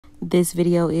This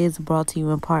video is brought to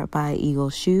you in part by Eagle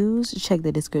Shoes. Check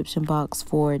the description box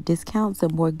for discounts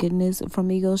and more goodness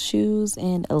from Eagle Shoes.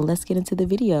 And let's get into the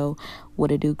video.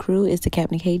 What it do, crew? It's the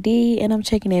Captain KD, and I'm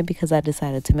checking in because I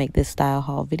decided to make this style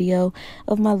haul video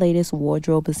of my latest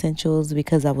wardrobe essentials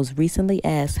because I was recently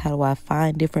asked how do I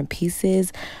find different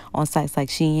pieces on sites like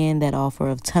SHEIN that offer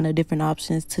a ton of different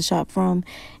options to shop from.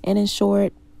 And in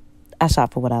short, I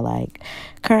shop for what I like.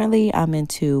 Currently, I'm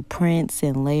into prints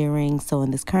and layering. So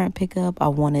in this current pickup, I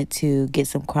wanted to get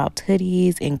some cropped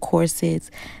hoodies and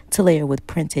corsets to layer with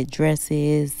printed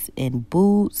dresses and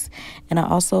boots. And I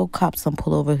also copped some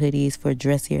pullover hoodies for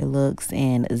dressier looks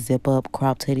and zip up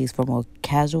cropped hoodies for more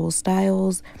casual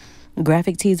styles.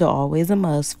 Graphic tees are always a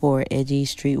must for edgy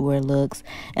streetwear looks,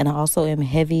 and I also am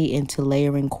heavy into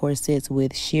layering corsets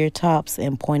with sheer tops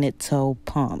and pointed toe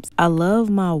pumps. I love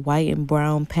my white and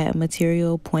brown patent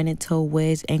material pointed toe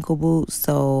wedge ankle boots,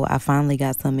 so I finally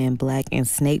got some in black and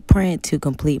snake print to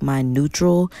complete my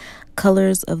neutral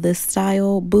colors of this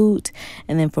style boot.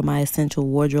 And then for my essential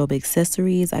wardrobe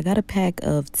accessories, I got a pack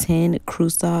of 10 crew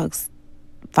socks,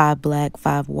 5 black,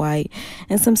 5 white,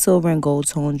 and some silver and gold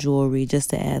tone jewelry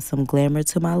just to add some glamour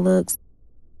to my looks.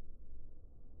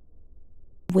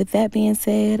 With that being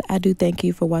said, I do thank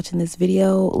you for watching this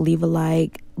video. Leave a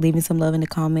like, leave me some love in the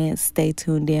comments. Stay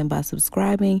tuned in by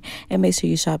subscribing, and make sure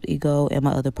you shop Ego and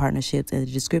my other partnerships in the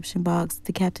description box.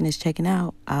 The Captain is checking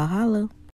out. I'll holla.